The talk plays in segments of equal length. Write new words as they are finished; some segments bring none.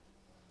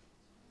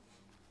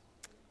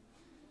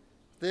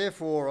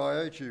Therefore, I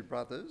urge you,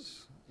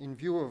 brothers, in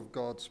view of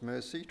God's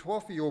mercy, to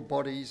offer your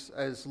bodies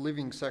as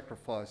living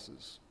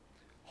sacrifices,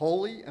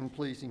 holy and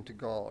pleasing to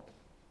God.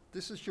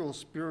 This is your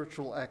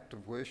spiritual act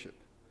of worship.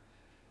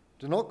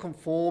 Do not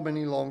conform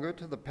any longer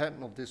to the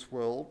pattern of this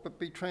world, but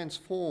be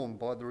transformed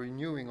by the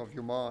renewing of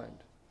your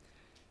mind.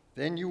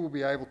 Then you will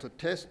be able to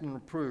test and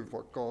approve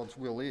what God's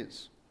will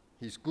is,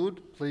 his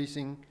good,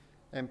 pleasing,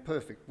 and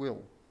perfect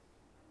will.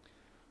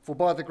 For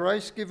by the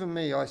grace given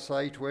me, I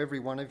say to every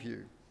one of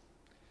you,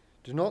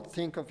 do not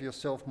think of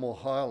yourself more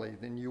highly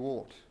than you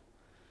ought,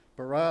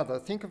 but rather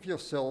think of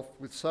yourself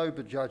with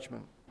sober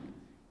judgment,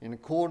 in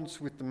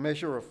accordance with the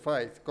measure of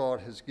faith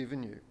God has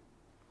given you.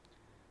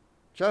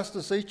 Just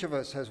as each of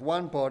us has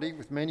one body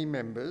with many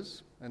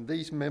members, and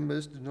these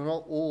members do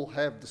not all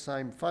have the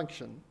same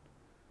function,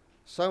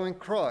 so in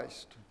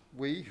Christ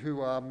we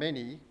who are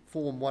many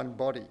form one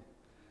body,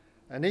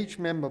 and each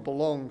member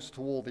belongs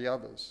to all the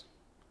others.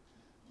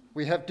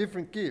 We have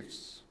different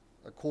gifts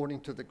according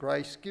to the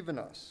grace given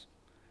us.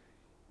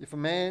 If a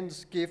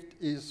man's gift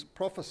is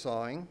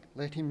prophesying,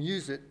 let him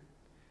use it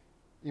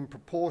in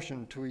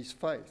proportion to his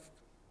faith.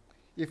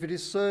 If it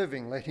is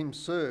serving, let him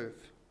serve.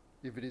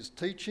 If it is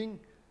teaching,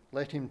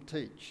 let him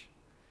teach.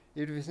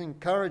 If it is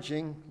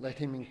encouraging, let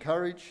him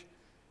encourage.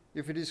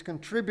 If it is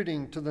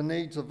contributing to the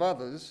needs of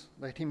others,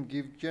 let him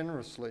give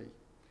generously.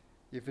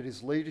 If it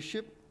is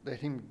leadership, let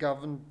him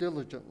govern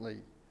diligently.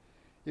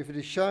 If it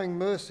is showing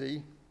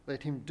mercy,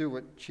 let him do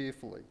it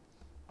cheerfully.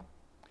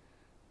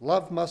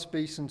 Love must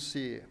be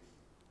sincere.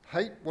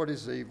 Hate what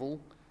is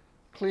evil,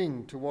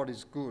 cling to what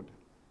is good.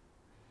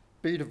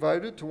 Be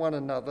devoted to one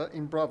another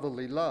in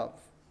brotherly love.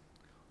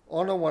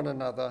 Honour one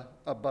another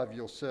above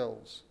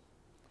yourselves.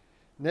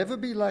 Never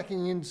be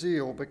lacking in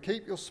zeal, but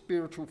keep your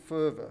spiritual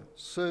fervour,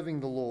 serving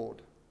the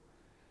Lord.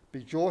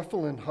 Be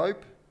joyful in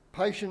hope,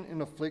 patient in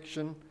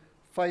affliction,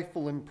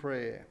 faithful in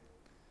prayer.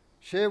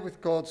 Share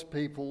with God's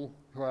people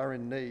who are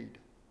in need.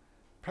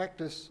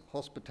 Practice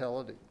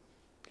hospitality.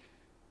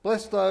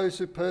 Bless those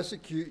who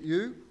persecute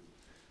you.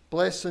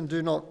 Bless and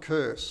do not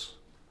curse.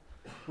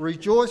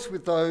 Rejoice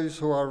with those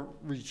who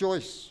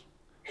rejoice.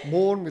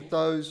 Mourn with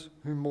those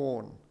who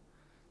mourn.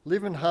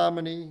 Live in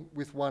harmony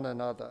with one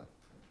another.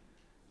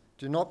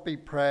 Do not be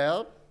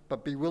proud,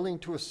 but be willing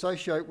to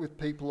associate with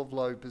people of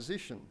low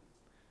position.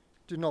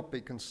 Do not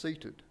be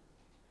conceited.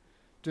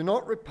 Do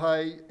not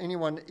repay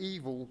anyone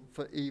evil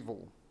for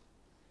evil.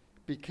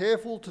 Be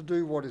careful to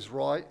do what is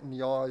right in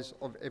the eyes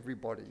of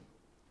everybody.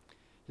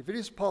 If it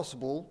is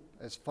possible,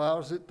 as far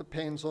as it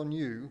depends on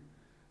you,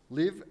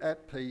 live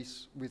at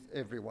peace with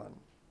everyone.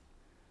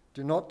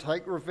 Do not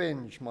take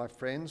revenge, my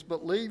friends,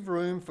 but leave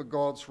room for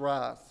God's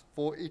wrath,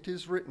 for it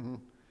is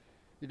written,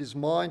 "It is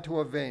mine to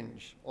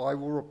avenge, I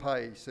will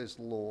repay," says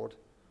the Lord.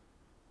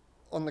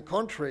 On the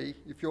contrary,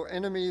 if your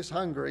enemy is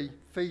hungry,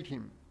 feed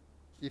him.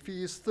 If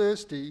he is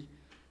thirsty,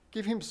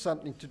 give him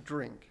something to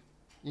drink.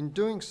 In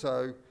doing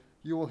so,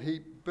 you will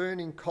heap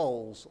burning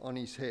coals on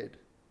his head.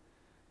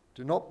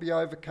 Do not be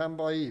overcome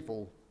by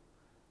evil,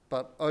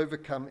 but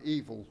overcome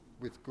evil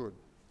with good.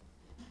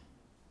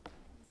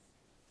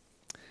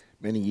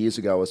 Many years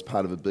ago, I was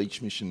part of a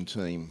beach mission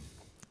team,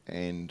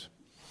 and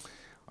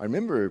I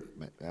remember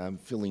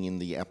filling in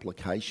the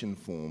application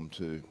form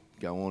to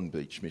go on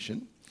beach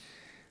mission.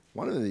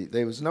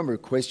 There was a number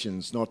of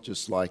questions, not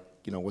just like,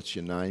 what's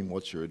your name,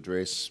 what's your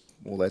address,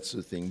 all that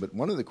sort of thing, but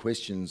one of the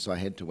questions I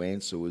had to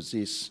answer was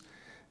this.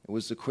 It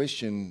was the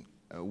question,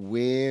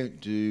 where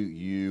do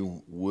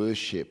you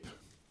worship?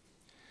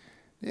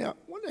 Now, I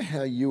wonder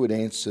how you would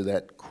answer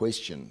that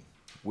question.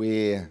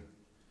 Where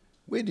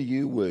do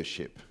you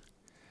worship?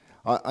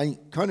 I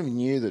kind of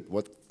knew that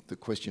what the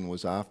question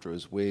was after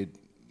is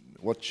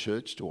what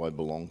church do I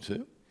belong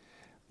to?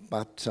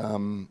 But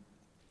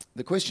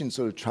the question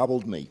sort of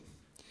troubled me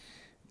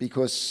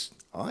because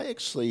I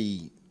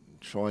actually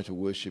try to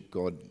worship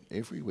God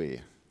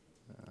everywhere.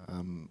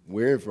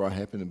 Wherever I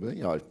happen to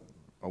be, I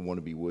want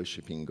to be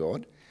worshipping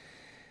God.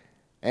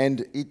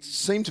 And it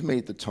seemed to me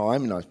at the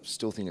time, and I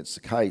still think it's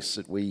the case,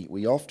 that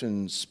we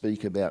often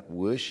speak about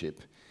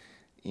worship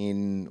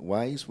in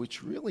ways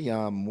which really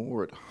are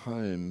more at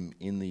home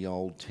in the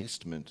Old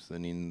Testament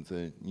than in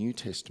the New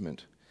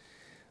Testament.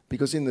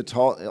 Because in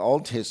the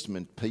Old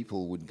Testament,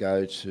 people would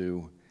go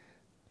to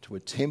a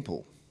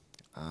temple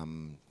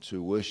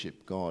to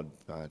worship God,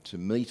 to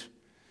meet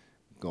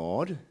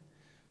God,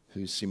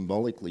 who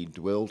symbolically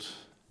dwelt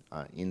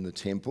in the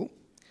temple.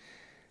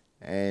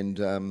 And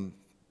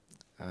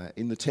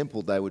in the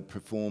temple, they would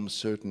perform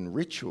certain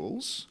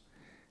rituals,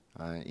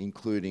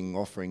 including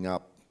offering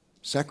up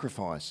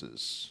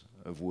sacrifices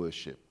of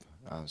worship,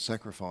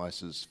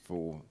 sacrifices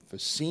for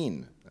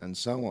sin, and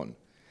so on.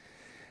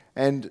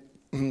 And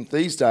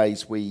these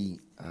days we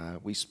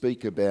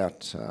speak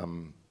about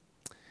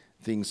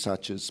things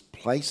such as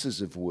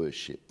places of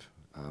worship,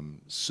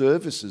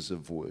 services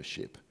of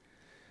worship,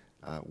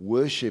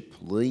 worship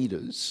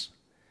leaders,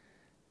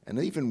 and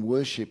even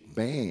worship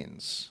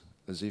bands,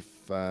 as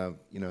if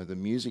the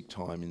music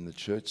time in the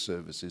church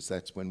services,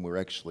 that's when we're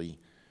actually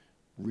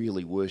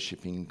really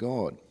worshipping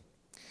God.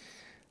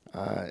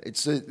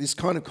 It's this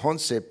kind of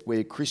concept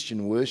where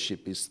Christian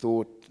worship is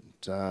thought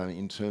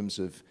in terms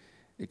of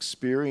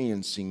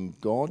experiencing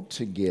God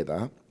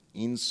together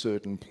in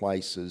certain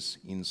places,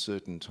 in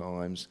certain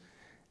times,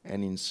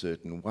 and in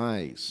certain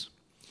ways.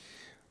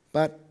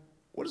 But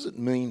what does it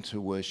mean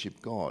to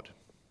worship God?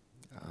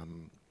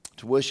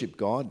 To worship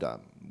God,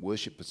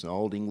 worship is an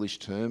old English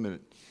term, and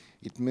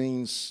it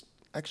means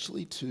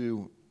actually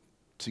to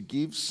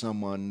give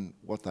someone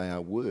what they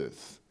are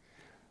worth.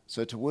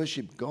 So to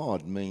worship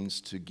God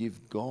means to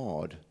give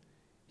God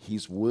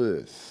his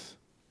worth.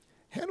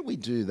 How do we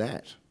do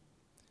that?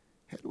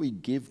 How do we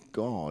give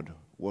God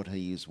what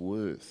he is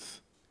worth?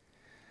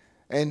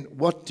 And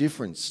what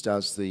difference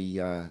does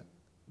the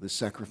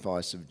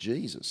sacrifice of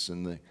Jesus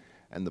and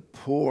the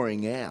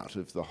pouring out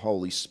of the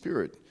Holy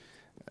Spirit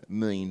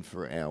mean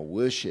for our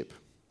worship?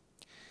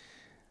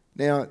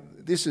 Now,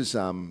 this is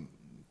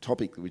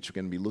topic which we're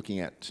going to be looking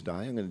at today.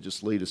 I'm going to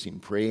just lead us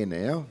in prayer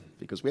now,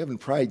 because we haven't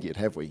prayed yet,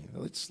 have we?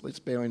 Let's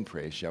bow in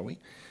prayer, shall we?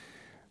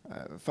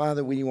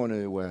 Father, we want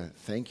to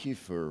thank you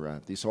for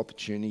this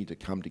opportunity to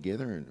come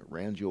together and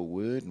around your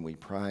word, and we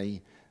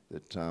pray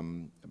that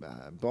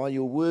by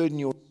your word and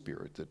your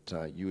spirit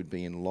that you would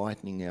be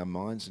enlightening our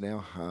minds and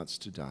our hearts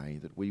today,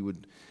 that we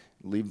would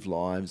live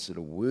lives that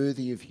are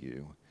worthy of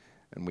you,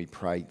 and we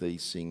pray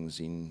these things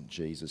in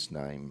Jesus'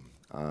 name.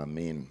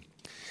 Amen.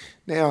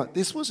 Now,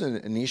 this was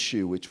an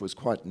issue which was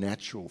quite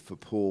natural for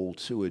Paul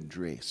to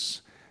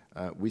address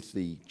with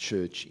the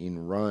church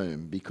in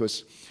Rome,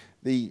 because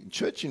the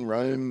church in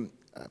Rome,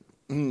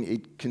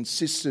 it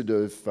consisted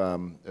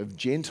of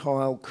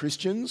Gentile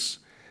Christians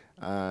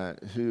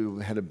who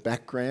had a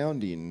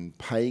background in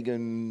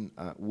pagan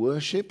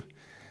worship,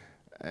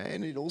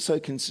 and it also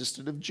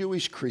consisted of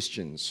Jewish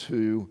Christians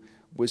who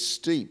were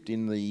steeped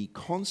in the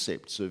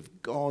concepts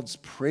of God's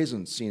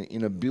presence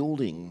in a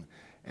building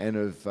and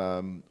of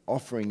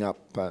offering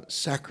up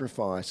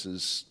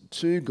sacrifices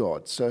to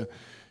God. So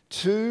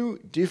two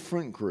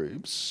different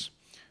groups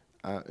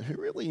who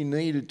really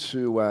needed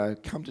to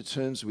come to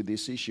terms with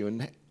this issue,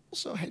 and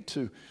also had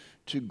to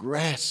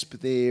grasp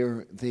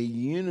their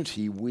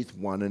unity with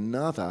one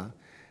another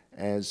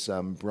as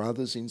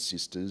brothers and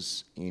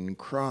sisters in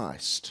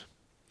Christ.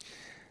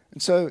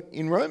 And so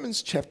in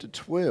Romans chapter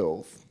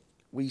 12,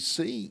 we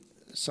see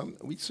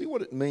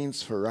what it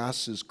means for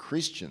us as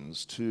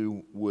Christians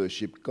to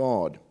worship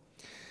God.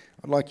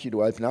 I'd like you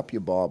to open up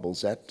your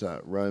Bibles at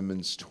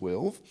Romans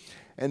 12.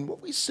 And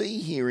what we see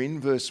here in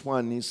verse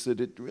 1 is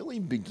that it really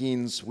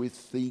begins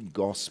with the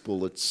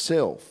gospel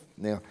itself.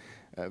 Now,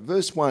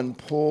 verse 1,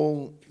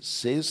 Paul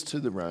says to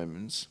the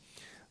Romans,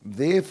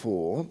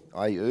 "Therefore,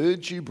 I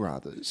urge you,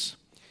 brothers,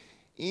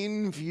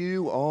 in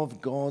view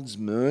of God's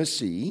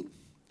mercy,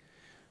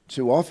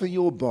 to offer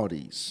your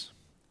bodies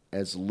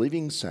as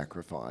living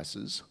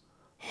sacrifices,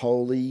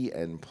 holy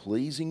and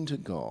pleasing to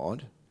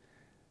God.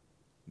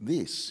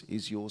 This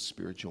is your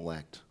spiritual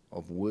act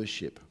of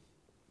worship."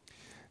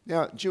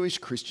 Now, Jewish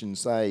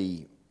Christians,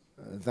 they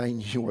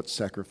knew what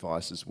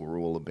sacrifices were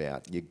all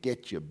about. You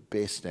get your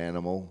best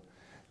animal,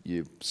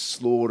 you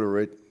slaughter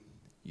it,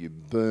 you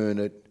burn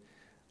it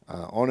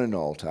on an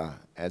altar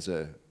as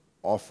an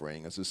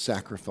offering, as a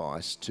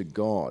sacrifice to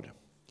God.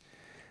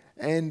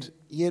 And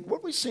yet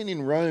what we've seen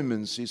in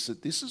Romans is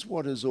that this is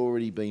what has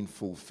already been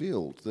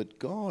fulfilled, that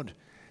God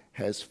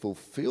has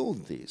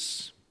fulfilled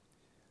this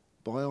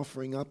by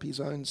offering up his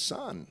own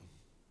Son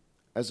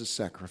as a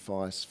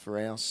sacrifice for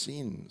our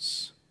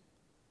sins.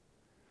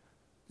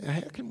 Now,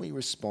 how can we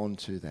respond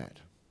to that?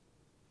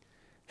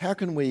 How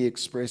can we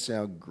express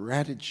our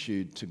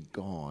gratitude to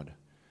God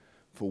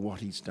for what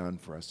he's done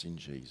for us in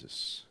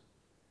Jesus?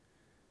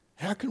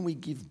 How can we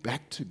give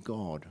back to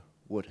God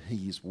what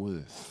he is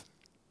worth?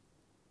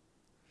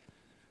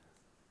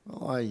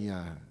 Well,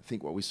 I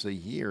think what we see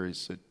here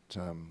is that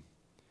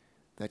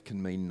that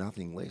can mean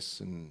nothing less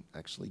than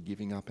actually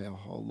giving up our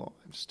whole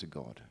lives to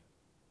God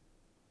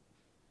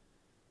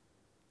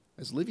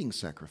as living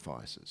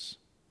sacrifices.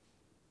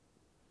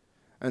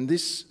 And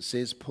this,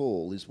 says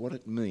Paul, is what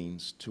it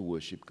means to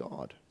worship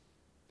God,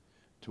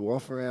 to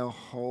offer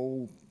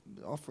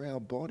our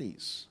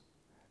bodies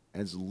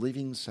as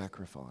living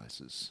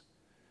sacrifices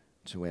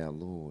to our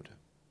Lord.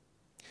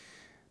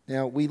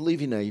 Now, we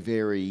live in a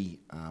very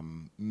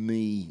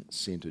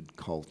me-centered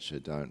culture,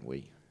 don't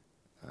we?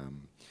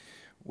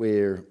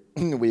 Where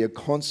we are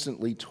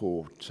constantly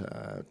taught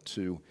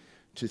to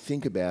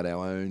think about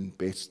our own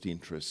best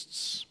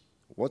interests.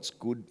 What's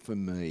good for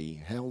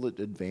me? How will it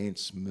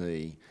advance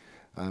me?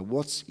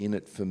 What's in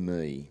it for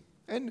me?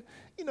 And,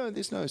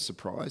 there's no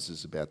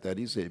surprises about that,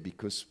 is there?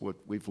 Because what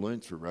we've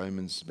learned through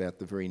Romans is about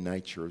the very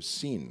nature of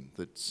sin,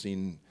 that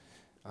sin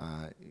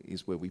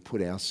is where we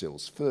put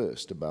ourselves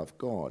first above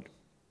God.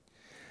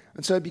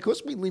 And so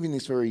because we live in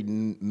this very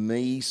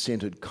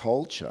me-centered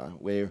culture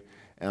where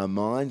our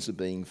minds are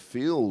being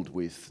filled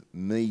with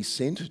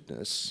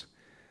me-centeredness,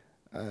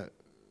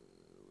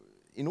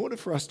 in order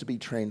for us to be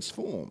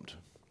transformed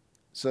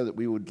so that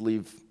we would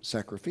live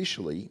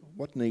sacrificially,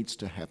 what needs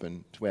to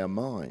happen to our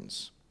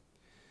minds?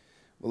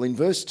 Well, in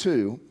verse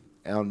 2,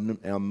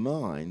 our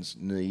minds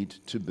need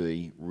to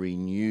be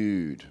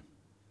renewed.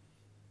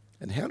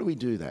 And how do we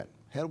do that?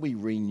 How do we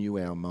renew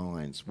our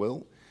minds?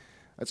 Well,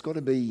 it's got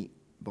to be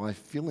by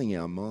filling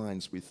our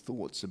minds with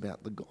thoughts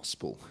about the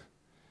gospel,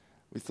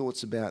 with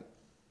thoughts about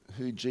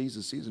who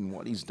Jesus is and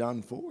what he's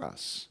done for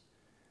us.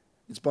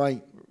 It's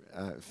by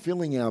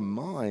filling our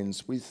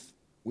minds with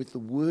the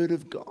Word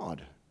of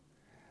God,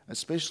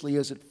 especially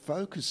as it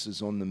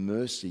focuses on the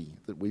mercy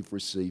that we've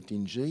received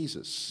in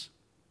Jesus.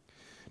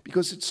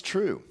 Because it's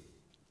true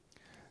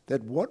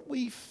that what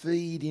we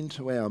feed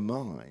into our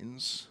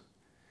minds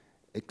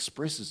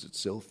expresses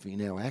itself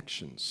in our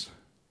actions.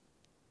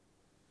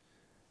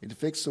 It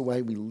affects the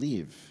way we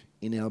live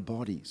in our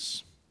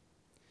bodies.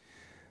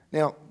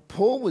 Now,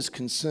 Paul was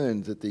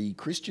concerned that the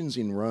Christians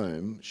in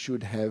Rome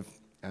should have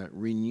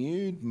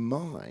renewed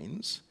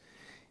minds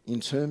in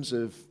terms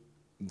of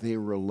their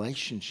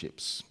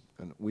relationships,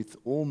 and with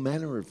all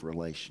manner of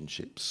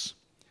relationships.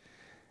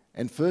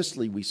 And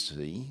firstly, we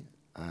see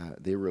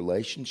their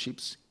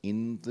relationships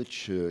in the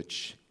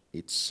church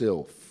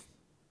itself.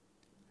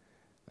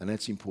 And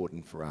that's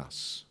important for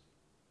us,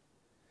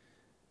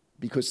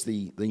 because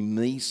the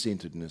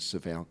me-centeredness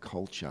of our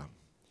culture,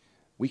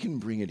 we can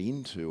bring it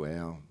into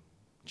our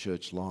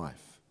church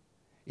life.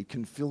 It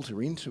can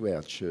filter into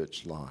our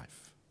church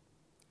life.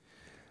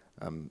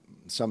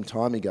 Some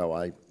time ago,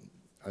 I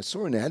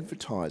saw an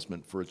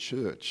advertisement for a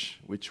church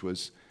which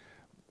was,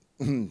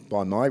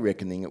 by my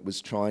reckoning, it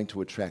was trying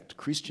to attract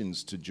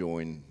Christians to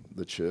join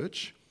the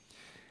church.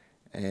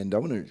 And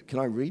can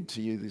I read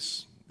to you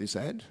this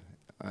ad?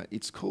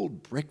 It's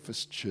called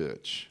Breakfast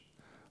Church.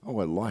 Oh,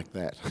 I like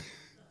that.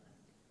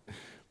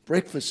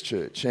 Breakfast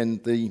Church.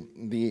 And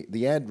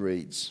the ad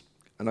reads,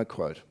 and I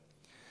quote,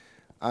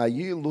 "Are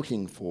you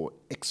looking for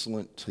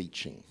excellent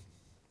teaching,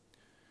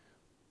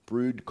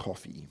 brewed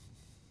coffee,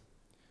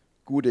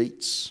 good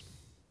eats,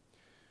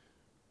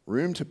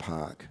 room to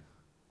park?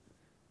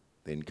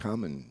 Then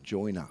come and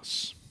join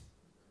us."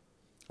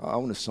 I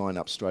want to sign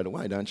up straight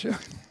away, don't you?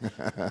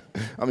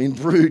 I mean,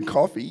 brewed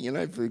coffee,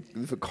 if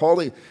the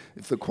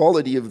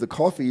quality of the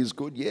coffee is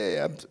good,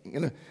 yeah,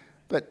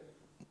 but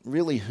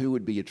really, who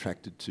would be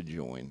attracted to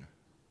join?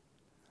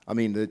 I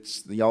mean,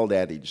 it's the old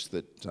adage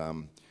that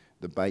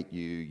the bait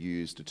you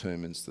use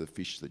determines the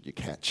fish that you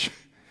catch.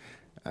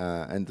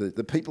 And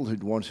the people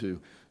who'd want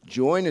to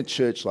join a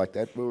church like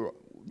that will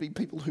be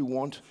people who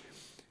want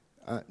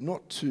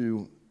not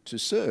to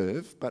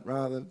serve, but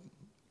rather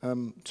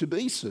to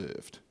be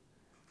served,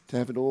 to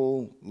have it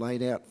all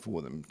laid out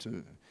for them,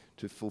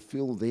 to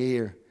fulfill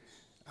their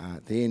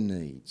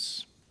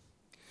needs.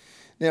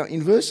 Now,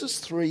 in verses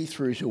 3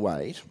 through to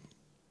 8,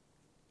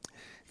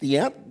 the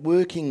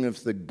outworking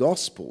of the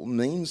gospel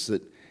means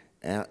that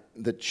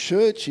the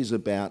church is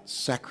about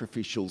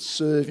sacrificial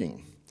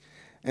serving.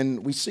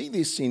 And we see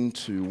this in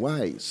two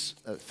ways.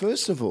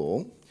 First of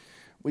all,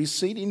 we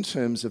see it in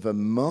terms of a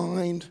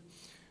mind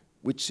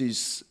which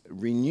is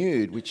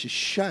renewed, which is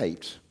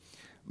shaped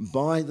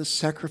by the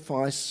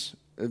sacrifice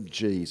of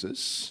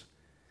Jesus,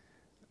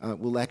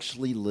 will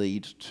actually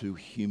lead to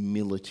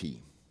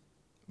humility.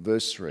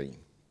 Verse 3,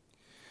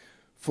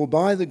 "For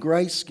by the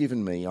grace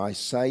given me, I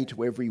say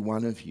to every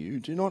one of you,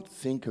 do not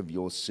think of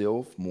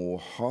yourself more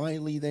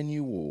highly than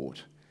you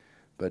ought,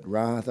 but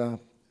rather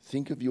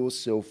think of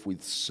yourself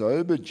with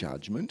sober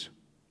judgment,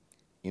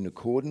 in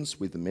accordance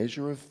with the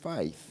measure of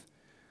faith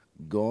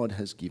God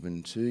has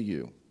given to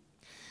you."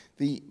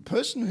 The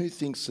person who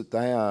thinks that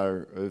they are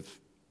of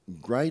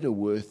greater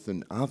worth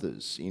than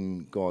others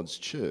in God's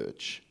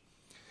church,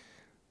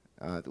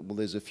 well,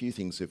 there's a few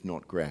things they've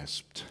not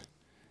grasped.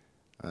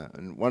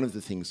 And one of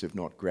the things they've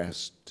not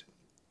grasped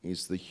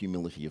is the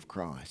humility of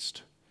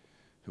Christ,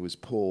 who, as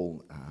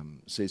Paul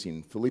says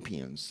in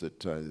Philippians, that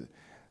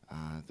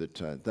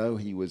though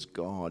he was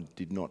God,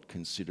 did not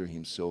consider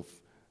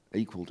himself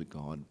equal to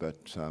God,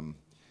 but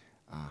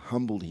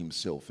humbled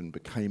himself and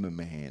became a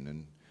man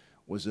and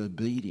was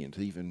obedient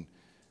even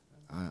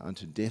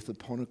unto death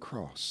upon a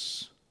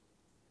cross.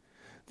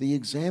 The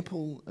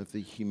example of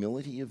the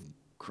humility of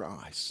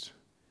Christ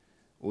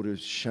ought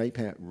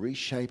to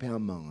reshape our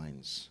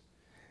minds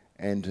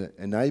and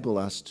enable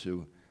us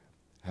to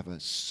have a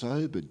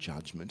sober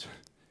judgment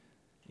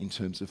in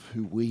terms of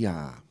who we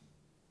are.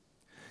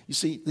 You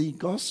see, the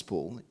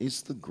gospel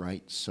is the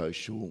great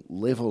social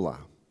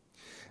leveller.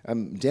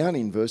 Down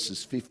in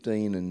verses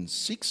 15 and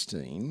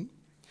 16,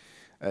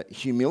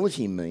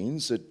 humility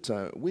means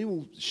that we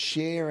will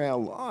share our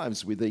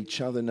lives with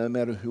each other no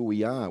matter who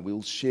we are.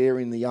 We'll share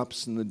in the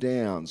ups and the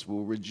downs.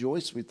 We'll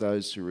rejoice with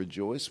those who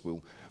rejoice.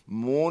 We'll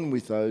mourn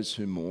with those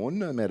who mourn,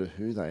 no matter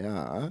who they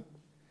are.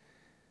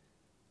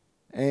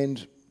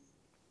 And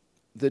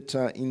that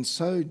in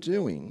so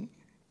doing,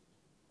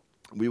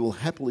 we will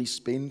happily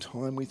spend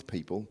time with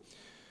people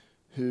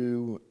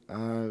who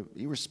are,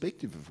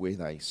 irrespective of where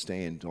they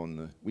stand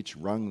which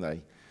rung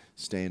they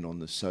stand on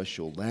the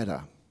social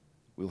ladder,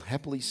 we'll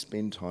happily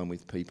spend time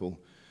with people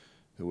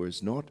who are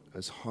not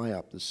as high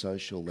up the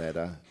social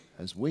ladder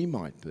as we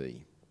might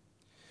be.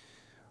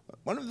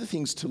 One of the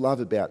things to love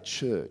about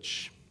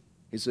church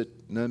is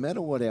that no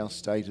matter what our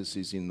status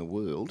is in the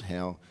world,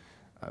 how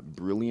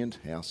brilliant,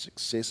 how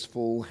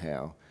successful,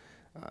 how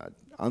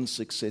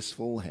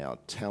unsuccessful, how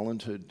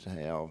talented,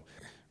 how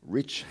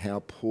rich,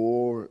 how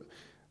poor,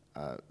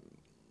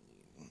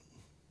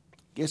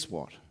 guess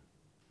what?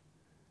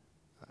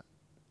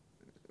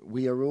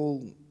 We are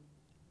all,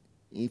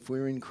 if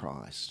we're in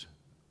Christ,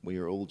 we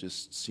are all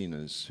just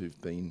sinners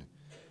who've been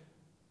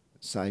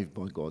saved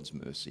by God's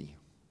mercy.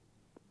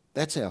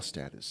 That's our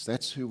status.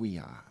 That's who we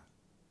are.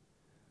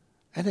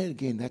 And then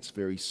again, that's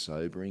very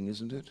sobering,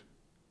 isn't it?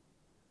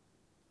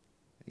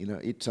 You know,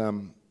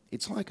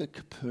 it's like a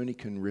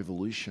Copernican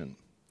revolution.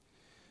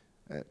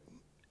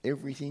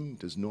 Everything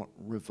does not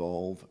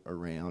revolve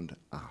around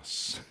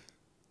us.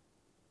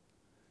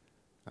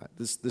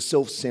 The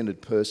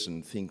self-centered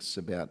person thinks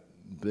about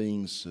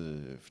being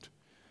served,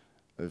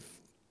 of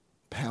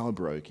power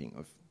broking,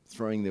 of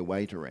throwing their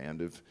weight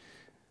around,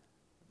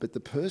 but the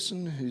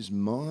person whose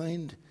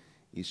mind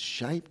is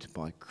shaped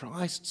by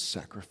Christ's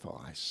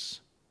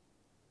sacrifice,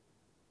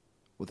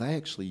 well,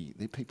 they're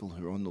people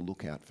who are on the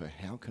lookout for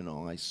how can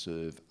I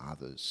serve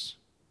others.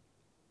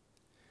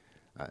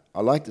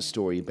 I like the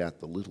story about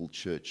the little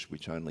church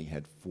which only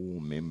had 4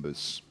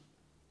 members.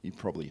 You've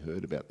probably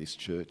heard about this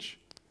church.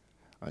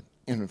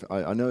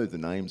 I know the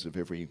names of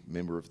every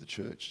member of the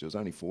church. There was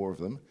only 4 of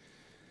them.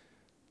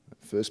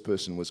 The first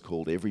person was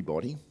called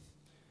Everybody.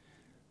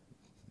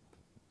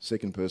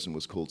 Second person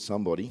was called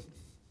Somebody.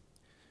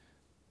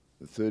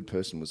 The third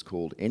person was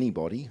called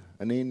Anybody.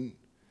 And then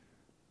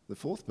the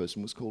fourth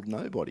person was called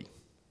Nobody.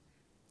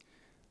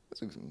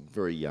 That's a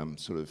very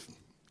sort of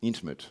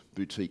intimate,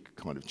 boutique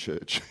kind of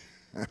church.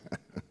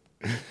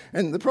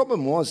 And the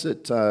problem was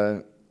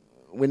that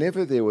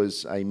whenever there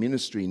was a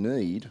ministry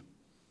need,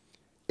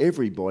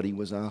 everybody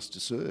was asked to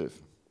serve.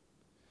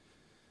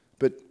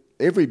 But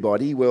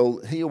everybody, well,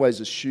 he always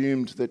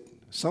assumed that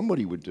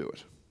somebody would do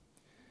it.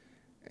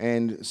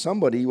 And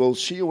somebody, well,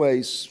 she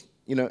always,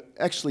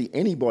 actually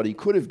anybody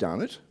could have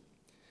done it,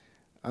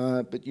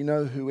 but you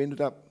know who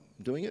ended up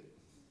doing it?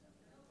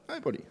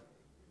 Nobody.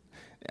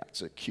 Now,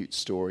 it's a cute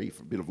story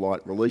for a bit of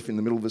light relief in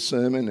the middle of a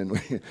sermon,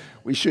 and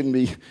we shouldn't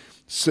be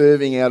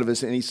serving out of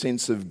us any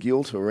sense of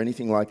guilt or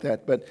anything like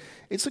that, but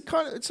it's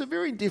a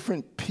very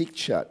different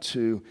picture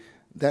to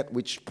that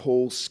which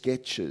Paul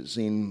sketches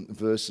in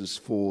verses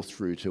 4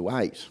 through to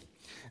 8.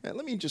 Now,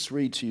 let me just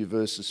read to you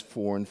verses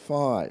 4 and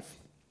 5.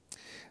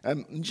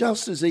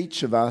 Just as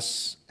each of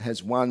us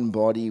has one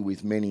body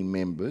with many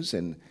members,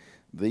 and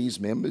these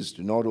members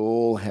do not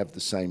all have the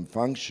same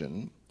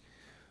function,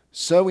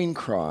 so in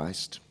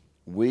Christ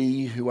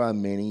we who are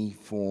many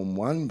form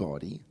one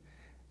body,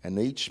 and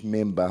each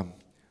member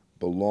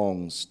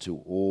belongs to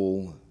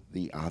all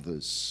the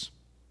others.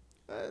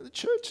 The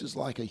church is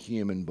like a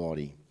human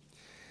body.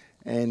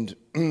 And,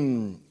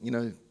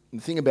 the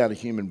thing about a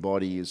human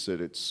body is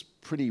that it's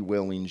pretty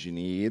well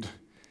engineered.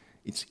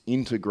 It's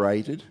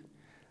integrated.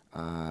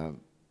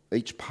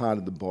 Each part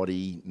of the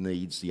body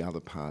needs the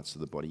other parts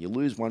of the body. You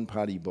lose one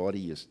part of your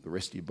body, the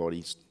rest of your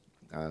body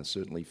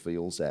certainly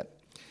feels that.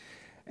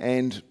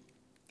 And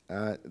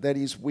that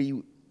is,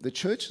 the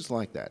church is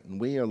like that, and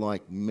we are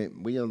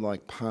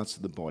like parts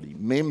of the body,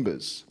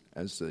 members,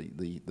 as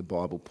the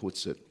Bible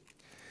puts it.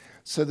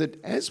 So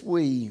that as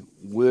we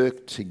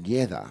work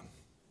together,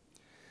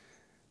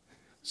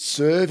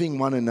 serving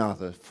one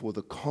another for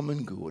the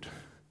common good,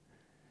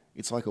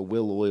 it's like a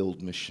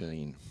well-oiled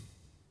machine.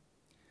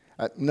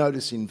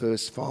 Notice in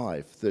verse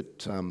 5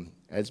 that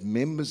as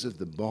members of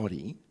the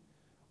body,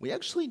 we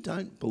actually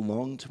don't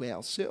belong to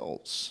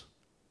ourselves.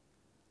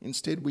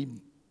 Instead, we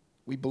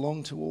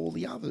belong to all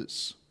the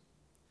others.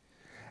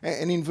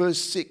 And in verse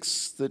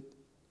 6, that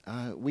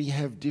we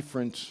have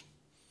different...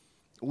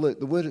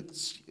 the word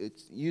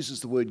it uses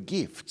the word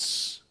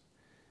gifts.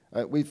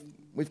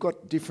 We've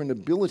got different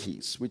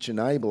abilities which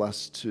enable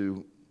us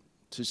to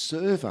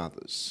serve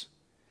others.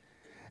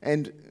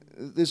 And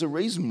there's a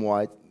reason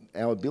why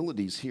our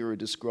abilities here are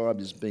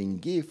described as being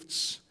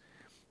gifts,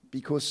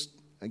 because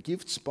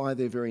gifts by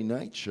their very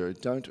nature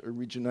don't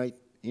originate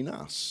in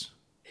us.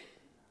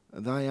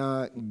 They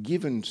are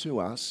given to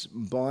us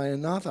by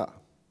another.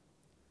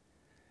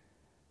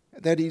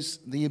 That is,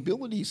 the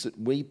abilities that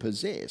we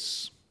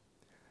possess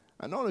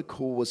are not a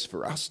cause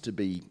for us to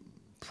be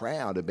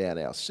proud about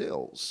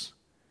ourselves.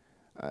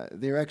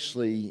 They're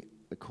actually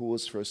a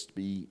cause for us to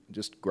be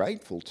just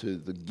grateful to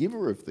the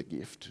giver of the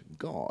gift,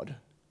 God.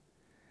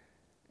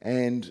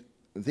 And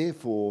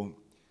therefore,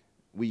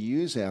 we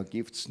use our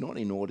gifts not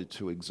in order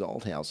to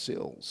exalt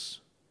ourselves,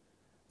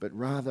 but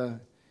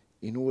rather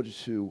in order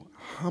to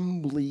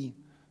humbly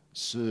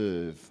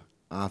serve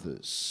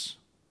others.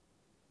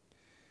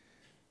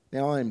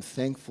 Now, I am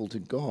thankful to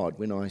God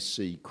when I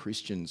see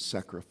Christians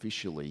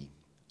sacrificially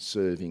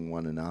serving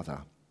one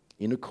another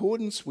in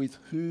accordance with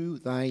who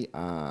they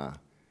are,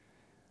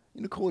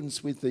 in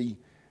accordance with the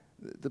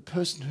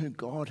person who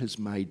God has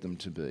made them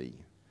to be,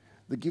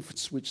 the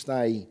gifts which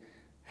they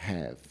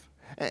have.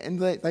 And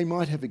they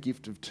might have a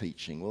gift of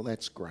teaching. Well,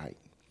 that's great.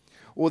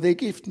 Or their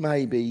gift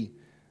may be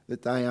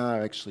that they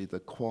are actually the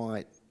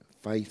quiet,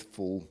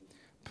 faithful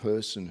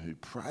person who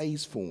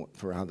prays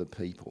for other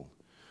people,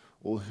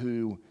 or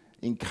who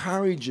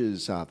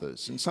encourages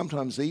others, and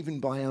sometimes even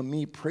by our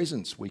mere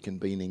presence we can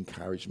be an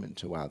encouragement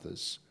to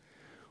others,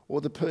 or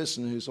the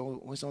person who's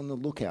always on the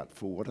lookout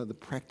for what are the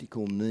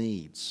practical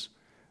needs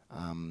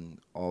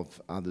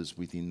of others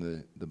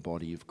within the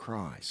body of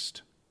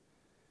Christ.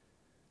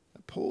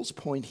 Paul's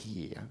point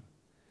here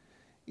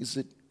is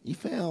that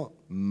if our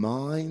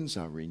minds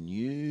are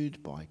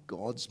renewed by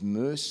God's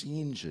mercy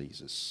in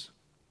Jesus,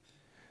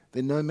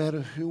 then no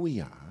matter who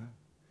we are,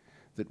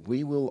 that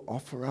we will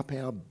offer up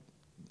our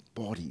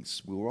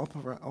bodies, we'll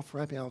offer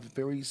up our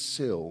very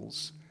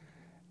selves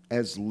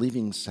as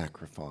living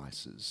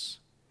sacrifices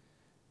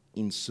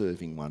in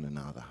serving one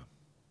another.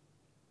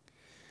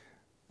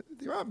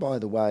 There are, by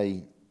the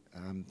way,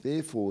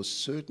 therefore,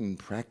 certain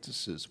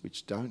practices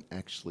which don't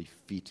actually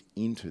fit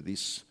into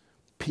this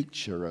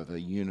picture of a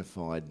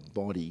unified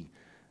body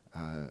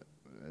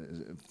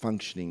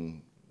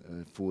functioning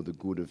for the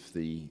good of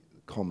the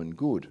common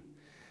good.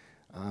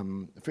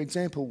 For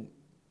example,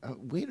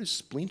 where do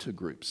splinter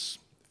groups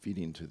fit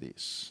into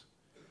this?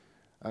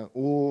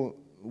 Or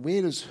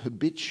where does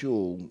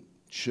habitual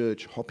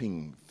church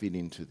hopping fit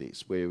into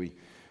this, where we're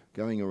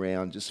going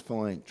around just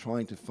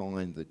trying to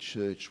find the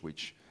church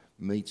which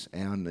meets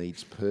our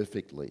needs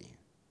perfectly,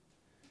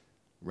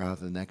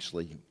 rather than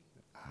actually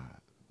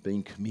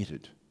being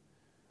committed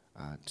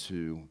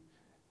to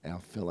our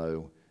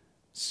fellow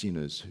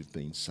sinners who've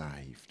been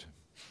saved.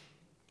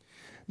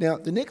 Now,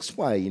 the next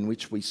way in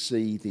which we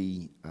see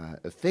the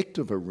effect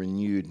of a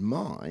renewed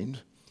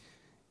mind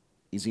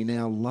is in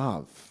our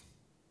love.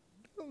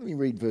 Let me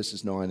read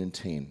verses 9 and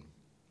 10.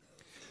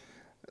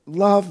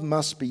 Love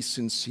must be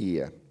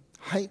sincere.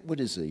 Hate what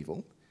is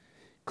evil.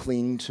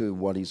 Cling to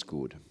what is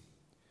good.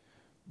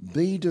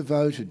 Be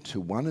devoted to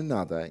one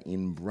another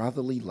in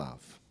brotherly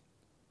love.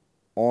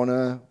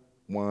 Honour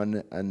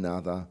one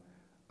another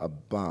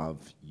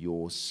above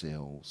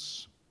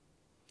yourselves.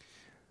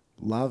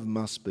 Love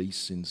must be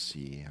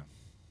sincere.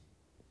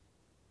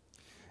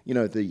 You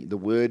know, the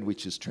word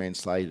which is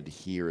translated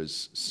here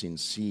as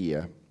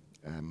sincere,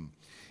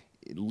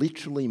 it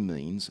literally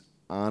means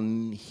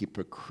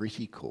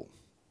unhypocritical,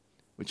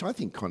 which I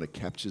think kind of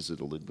captures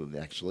it a little bit,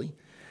 actually.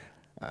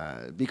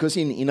 Because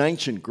in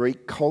ancient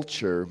Greek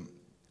culture,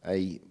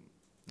 a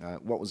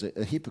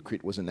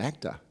hypocrite was an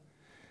actor,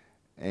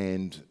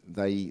 and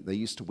they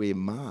used to wear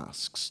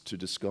masks to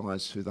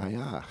disguise who they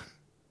are.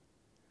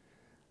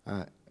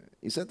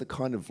 Is that the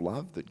kind of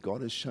love that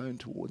God has shown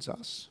towards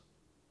us?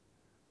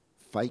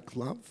 Fake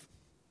love?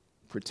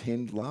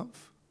 Pretend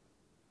love?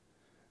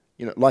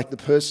 You know, like the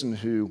person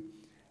who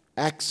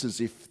acts as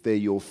if they're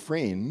your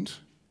friend,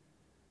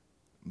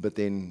 but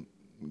then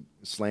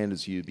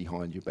slanders you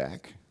behind your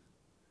back.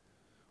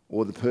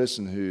 Or the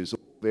person who's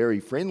very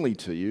friendly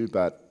to you,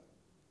 but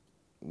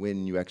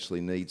when you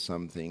actually need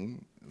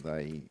something,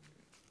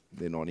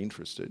 they're not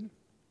interested.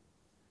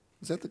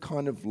 Is that the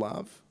kind of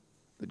love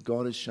that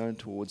God has shown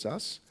towards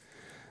us?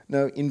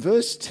 Now, in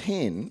verse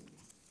 10,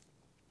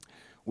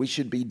 we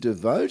should be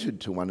devoted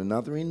to one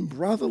another in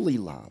brotherly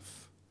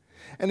love.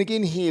 And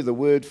again here, the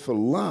word for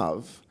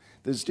love,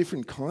 there's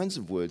different kinds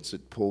of words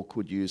that Paul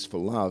could use for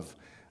love,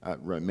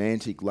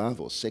 romantic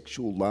love or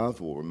sexual love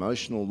or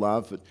emotional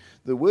love. But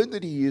the word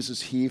that he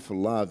uses here for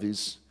love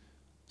is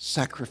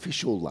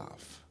sacrificial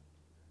love.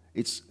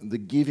 It's the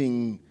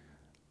giving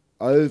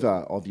over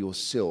of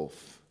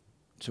yourself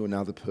to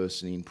another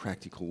person in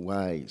practical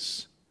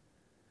ways.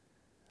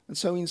 And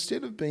so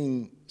instead of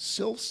being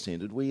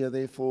self-centered, we are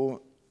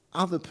therefore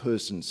other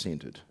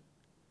person-centered.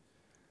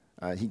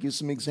 He gives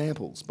some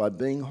examples by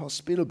being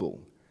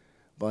hospitable,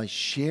 by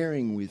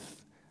sharing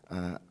with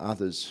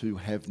others who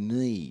have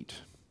need,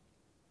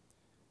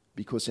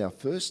 because our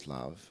first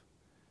love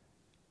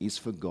is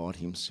for God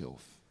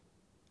himself.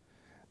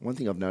 One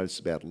thing I've noticed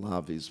about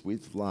love is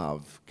with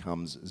love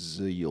comes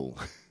zeal.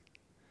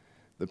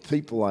 The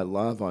people I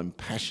love, I'm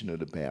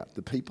passionate about.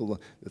 The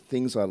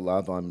things I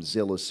love, I'm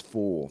zealous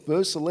for.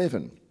 Verse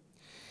 11.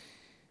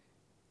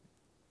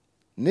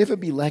 Never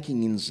be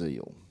lacking in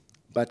zeal,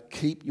 but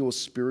keep your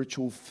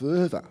spiritual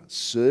fervour,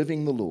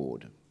 serving the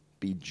Lord.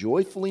 Be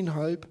joyful in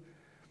hope,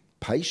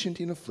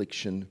 patient in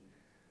affliction,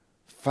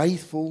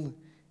 faithful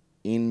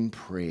in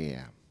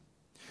prayer.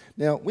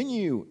 Now, when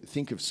you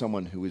think of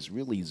someone who is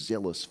really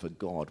zealous for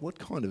God, what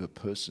kind of a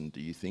person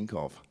do you think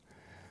of?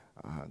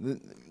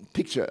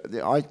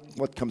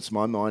 What comes to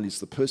my mind is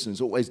the person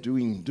who's always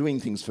doing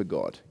things for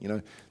God,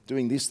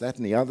 doing this, that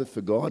and the other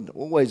for God,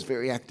 always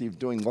very active,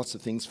 doing lots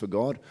of things for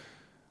God.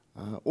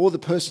 Or the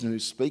person who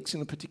speaks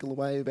in a particular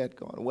way about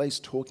God, always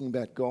talking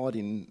about God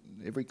in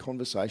every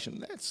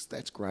conversation.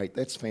 That's great,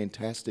 that's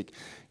fantastic.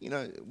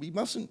 We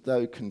mustn't,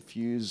 though,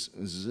 confuse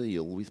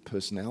zeal with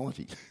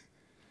personality.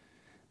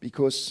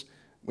 Because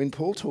when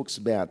Paul talks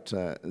about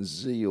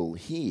zeal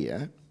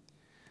here,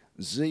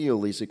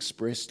 zeal is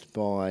expressed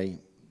by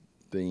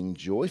being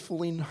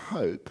joyful in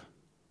hope,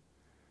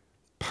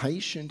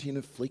 patient in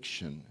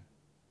affliction,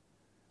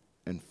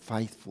 and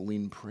faithful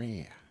in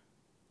prayer.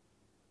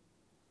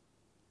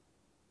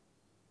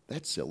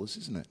 That's zealous,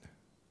 isn't it?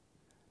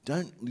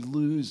 Don't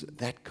lose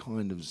that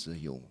kind of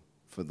zeal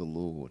for the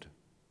Lord.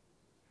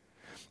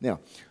 Now,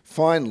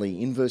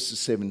 finally, in verses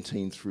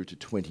 17 through to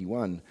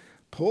 21,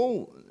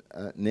 Paul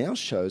now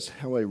shows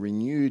how a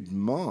renewed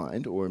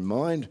mind, or a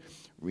mind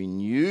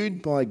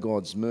renewed by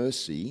God's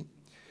mercy,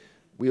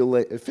 will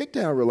affect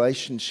our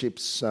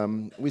relationships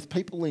with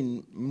people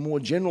in more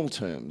general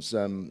terms,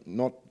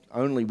 not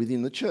only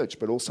within the church,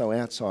 but also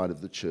outside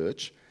of the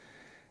church,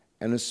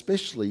 and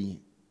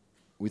especially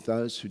with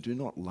those who do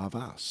not love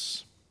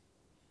us.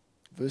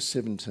 Verse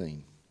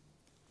 17.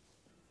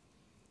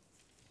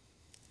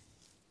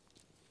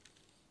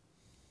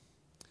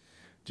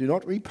 Do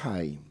not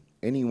repay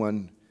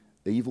anyone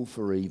evil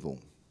for evil.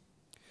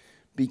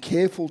 Be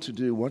careful to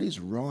do what is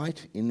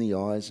right in the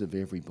eyes of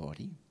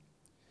everybody.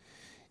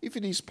 If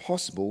it is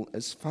possible,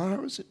 as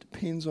far as it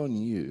depends on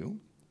you,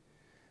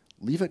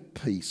 live at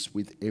peace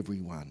with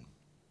everyone.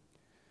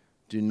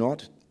 Do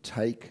not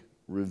take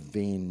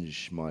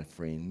revenge, my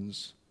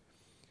friends,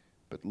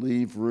 but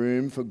leave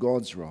room for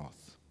God's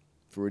wrath.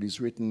 For it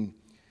is written,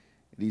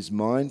 "It is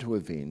mine to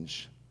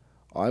avenge.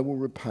 I will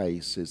repay,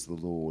 says the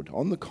Lord.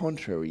 On the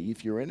contrary,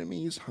 if your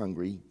enemy is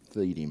hungry,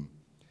 feed him.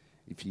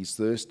 If he is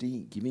thirsty,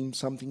 give him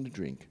something to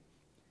drink.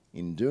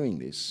 In doing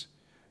this,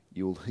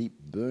 you will heap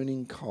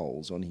burning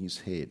coals on his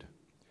head.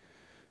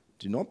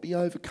 Do not be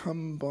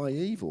overcome by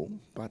evil,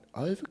 but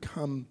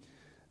overcome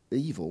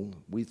evil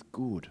with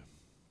good."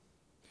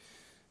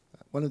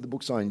 One of the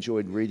books I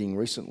enjoyed reading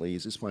recently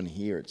is this one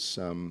here. It's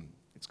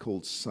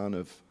called Son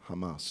of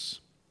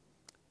Hamas.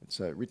 It's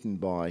written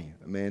by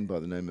a man by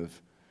the name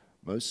of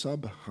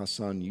Mossab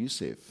Hassan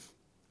Youssef.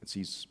 It's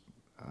his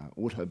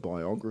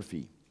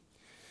autobiography.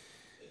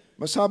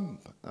 Mossab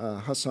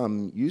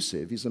Hassan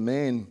Youssef is a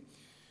man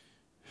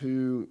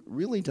who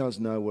really does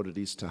know what it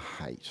is to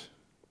hate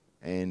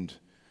and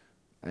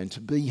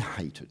to be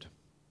hated.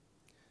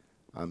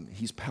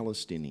 He's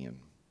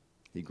Palestinian.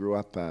 He grew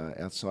up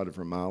outside of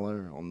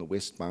Ramallah on the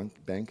West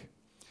Bank,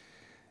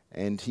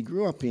 and he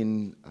grew up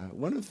in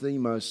one of the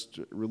most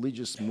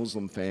religious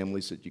Muslim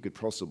families that you could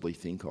possibly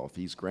think of.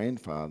 His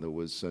grandfather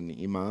was an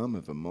imam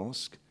of a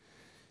mosque.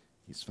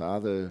 His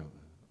father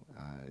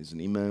is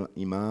an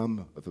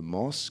imam of a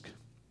mosque.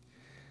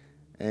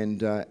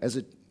 And as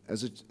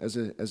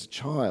a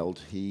child,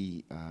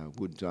 he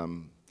would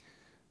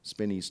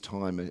spend his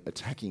time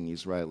attacking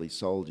Israeli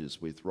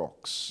soldiers with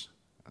rocks,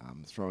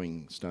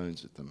 throwing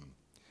stones at them.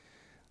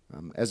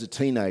 As a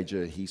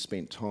teenager, he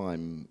spent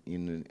time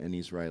in an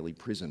Israeli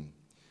prison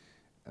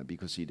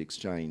because he'd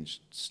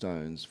exchanged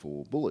stones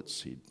for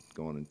bullets. He'd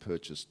gone and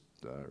purchased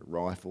a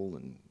rifle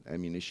and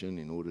ammunition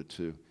in order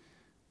to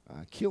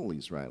kill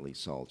Israeli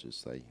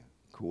soldiers. They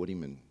caught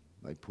him and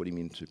they put him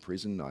into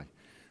prison. I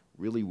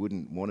really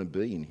wouldn't want to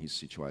be in his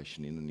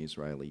situation in an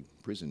Israeli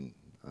prison,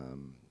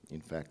 in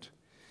fact.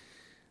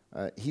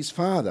 His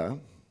father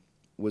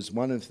was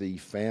one of the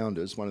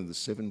founders, one of the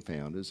 7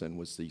 founders, and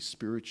was the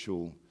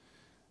spiritual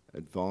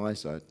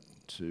advisor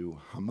to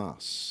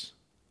Hamas.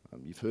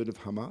 You've heard of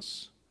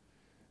Hamas?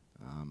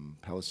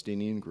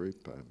 Palestinian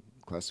group,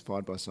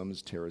 classified by some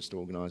as terrorist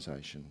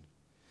organisation.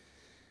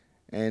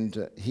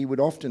 And he would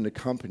often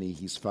accompany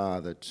his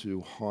father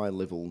to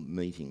high-level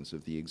meetings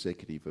of the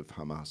executive of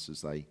Hamas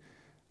as they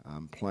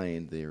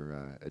planned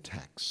their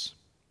attacks.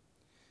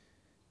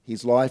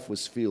 His life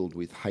was filled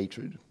with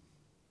hatred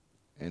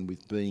and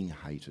with being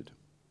hated.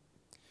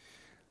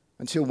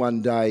 Until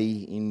one day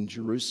in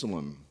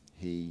Jerusalem,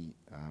 he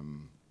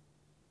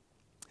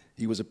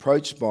was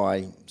approached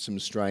by some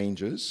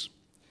strangers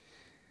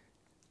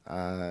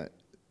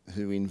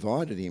who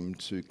invited him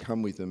to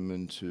come with them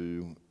and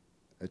to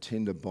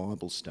attend a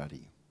Bible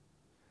study.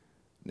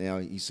 Now,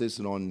 he says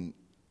that on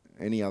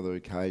any other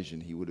occasion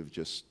he would have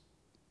just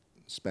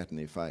spat in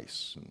their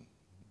face and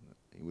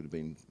he would have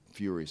been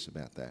furious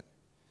about that.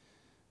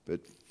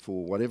 But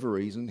for whatever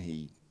reason,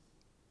 he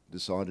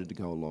decided to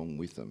go along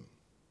with them.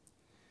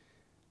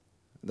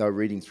 They were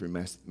reading through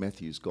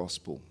Matthew's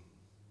Gospel.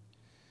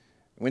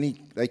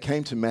 When they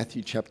came to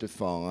Matthew chapter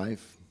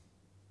 5,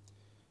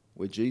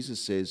 where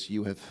Jesus says,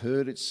 "You have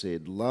heard it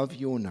said, love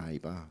your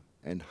neighbour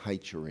and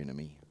hate your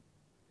enemy.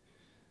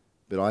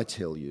 But I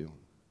tell you,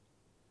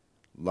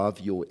 love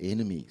your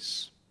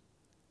enemies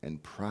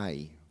and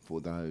pray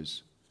for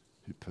those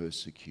who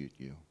persecute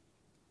you."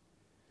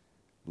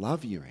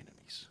 Love your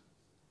enemies.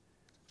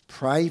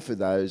 Pray for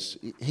those.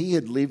 He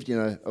had lived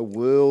in a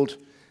world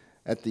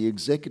at the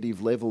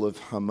executive level of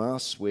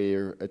Hamas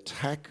where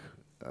attack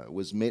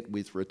was met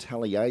with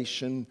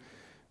retaliation,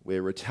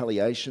 where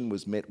retaliation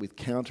was met with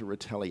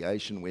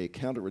counter-retaliation, where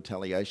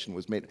counter-retaliation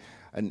was met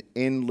an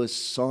endless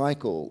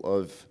cycle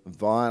of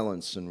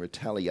violence and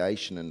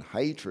retaliation and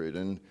hatred.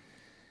 And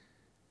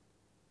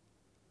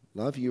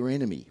love your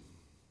enemy.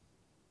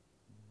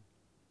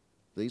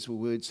 These were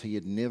words he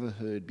had never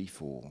heard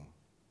before.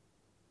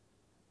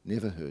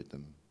 Never heard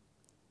them.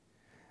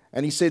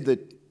 And he said,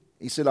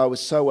 I was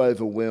so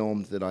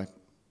overwhelmed that I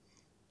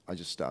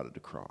just started to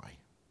cry.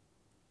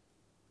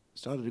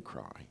 Started to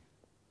cry.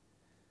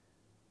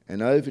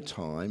 And over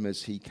time,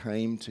 as he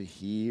came to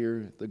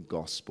hear the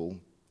gospel,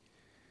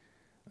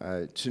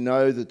 To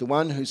know that the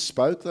one who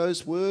spoke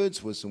those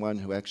words was the one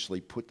who actually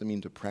put them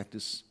into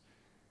practice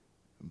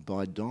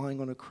by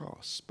dying on a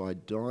cross, by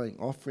dying,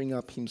 offering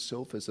up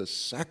himself as a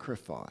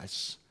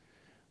sacrifice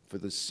for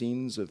the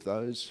sins of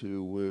those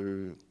who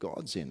were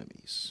God's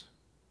enemies.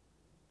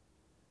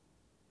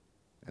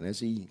 And as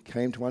he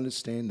came to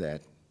understand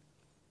that,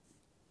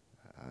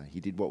 he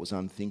did what was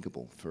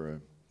unthinkable for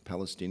a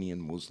Palestinian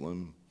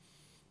Muslim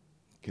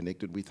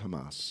connected with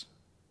Hamas.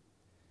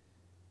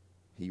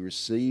 He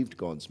received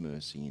God's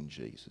mercy in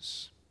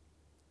Jesus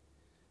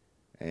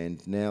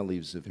and now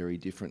lives a very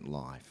different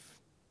life.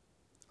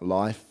 A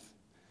life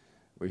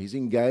where he's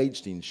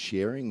engaged in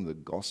sharing the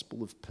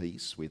gospel of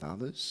peace with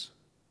others.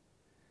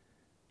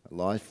 A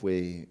life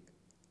where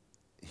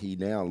he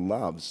now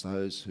loves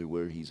those who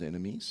were his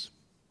enemies,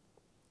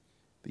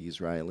 the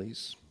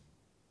Israelis.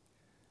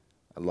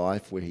 A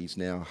life where he's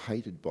now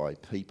hated by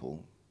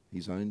people,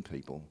 his own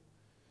people,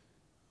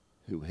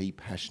 who he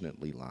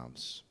passionately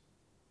loves.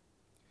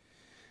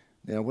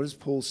 Now, what does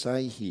Paul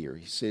say here?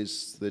 He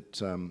says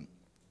that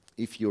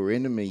if your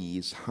enemy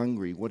is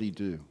hungry, what do you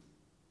do?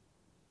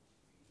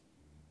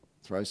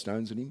 Throw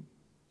stones at him?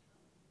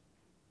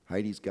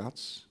 Hate his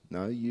guts?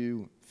 No,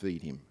 you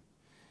feed him.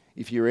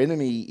 If your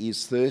enemy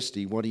is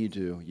thirsty, what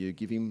do? You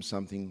give him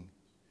something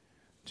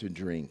to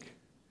drink.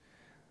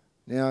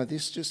 Now,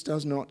 this just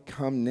does not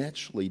come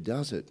naturally,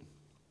 does it?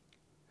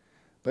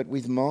 But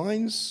with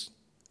minds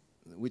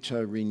which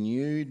are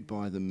renewed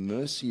by the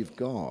mercy of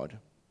God,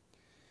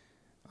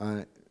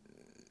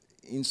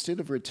 instead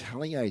of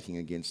retaliating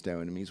against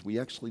our enemies, we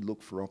actually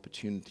look for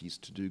opportunities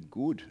to do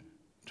good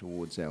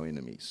towards our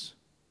enemies.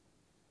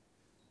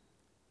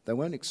 They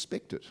won't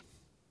expect it.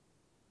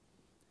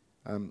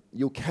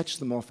 You'll catch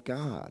them off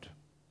guard.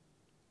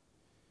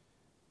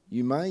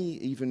 You may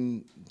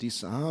even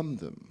disarm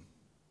them.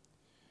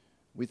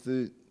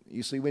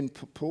 You see, when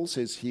Paul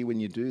says here, when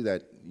you do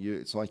that,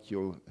 it's like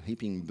you're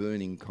heaping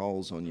burning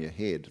coals on your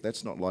head.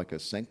 That's not like a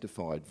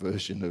sanctified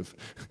version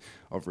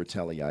of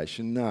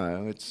retaliation.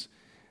 No, it's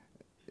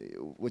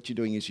what you're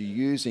doing is you're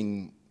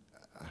using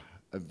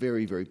a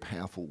very, very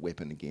powerful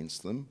weapon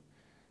against them,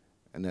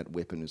 and that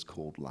weapon is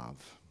called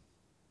love.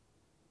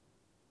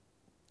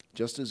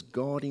 Just as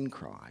God in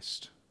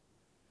Christ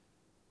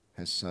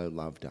has so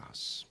loved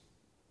us.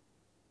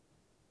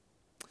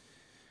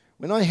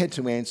 When I had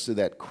to answer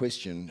that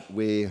question,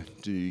 where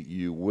do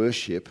you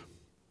worship?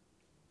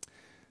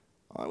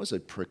 I was a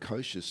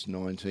precocious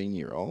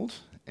 19-year-old,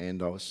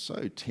 and I was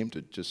so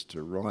tempted just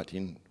to write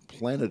in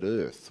planet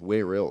Earth,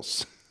 where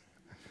else?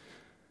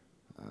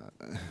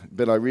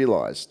 But I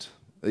realised,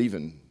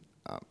 even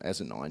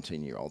as a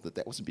 19-year-old,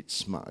 that was a bit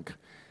smug,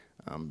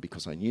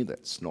 because I knew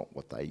that's not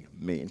what they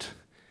meant.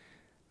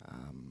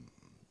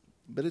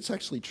 But it's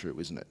actually true,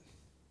 isn't it?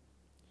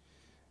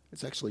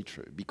 It's actually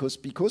true.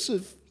 Because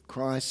of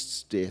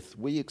Christ's death,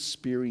 we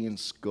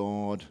experience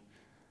God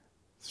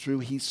through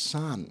his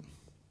Son.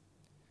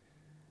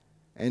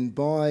 And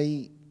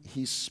by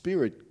his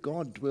Spirit,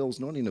 God dwells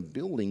not in a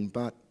building,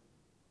 but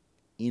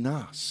in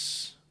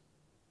us.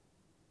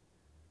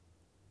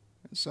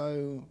 And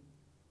so,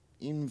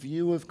 in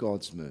view of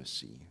God's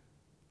mercy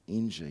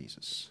in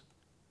Jesus,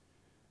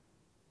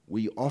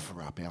 we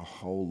offer up our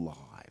whole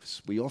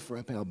lives. We offer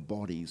up our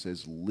bodies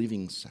as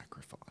living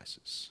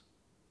sacrifices,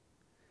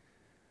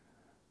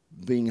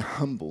 being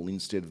humble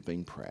instead of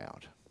being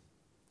proud,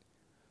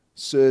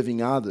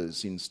 serving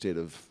others instead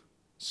of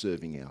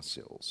serving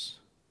ourselves,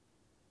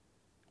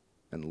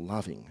 and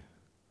loving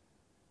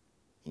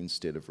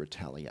instead of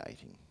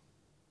retaliating.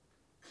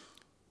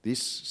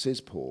 This, says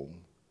Paul,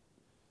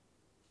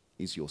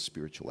 is your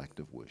spiritual act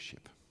of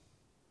worship.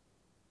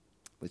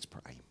 Let's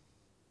pray.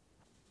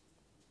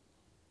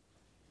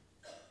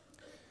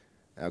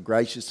 Our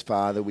gracious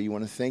Father, we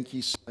want to thank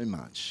you so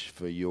much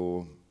for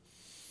your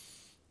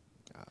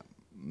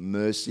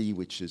mercy,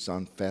 which is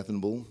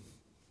unfathomable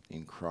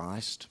in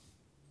Christ,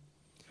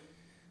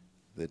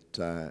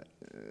 that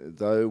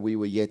though we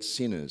were yet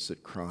sinners,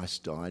 that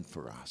Christ died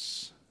for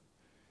us.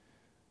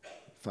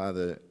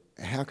 Father,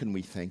 how can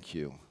we thank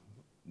you?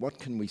 What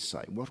can we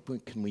say? What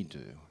can we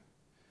do?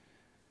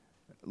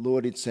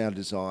 Lord, it's our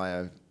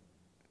desire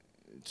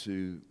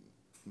to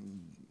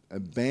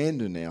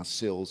abandon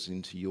ourselves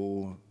into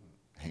your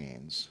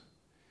hands,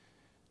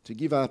 to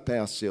give up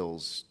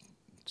ourselves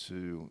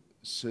to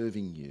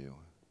serving you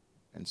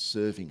and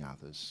serving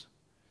others.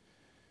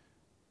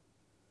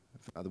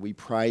 Father, we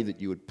pray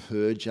that you would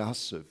purge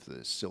us of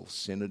the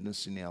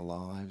self-centeredness in our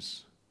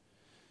lives.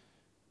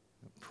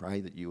 We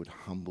pray that you would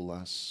humble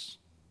us.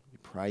 We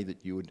pray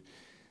that you would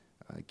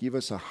give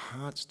us a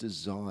heart's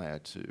desire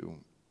to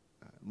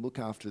look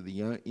after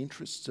the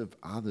interests of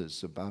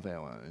others above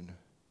our own.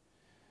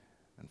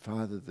 And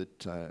Father,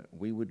 that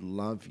we would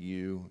love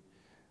you,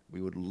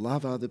 we would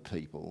love other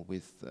people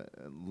with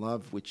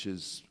love which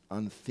is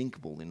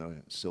unthinkable in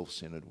a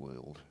self-centered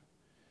world,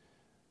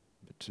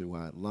 but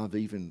to love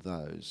even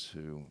those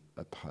who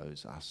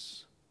oppose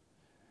us,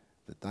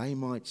 that they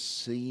might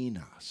see in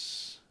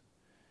us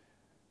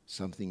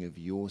something of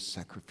your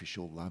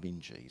sacrificial love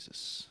in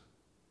Jesus,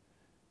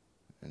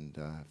 And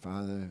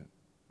Father,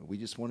 we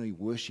just want to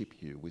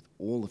worship you with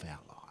all of our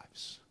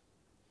lives.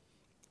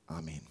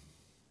 Amen.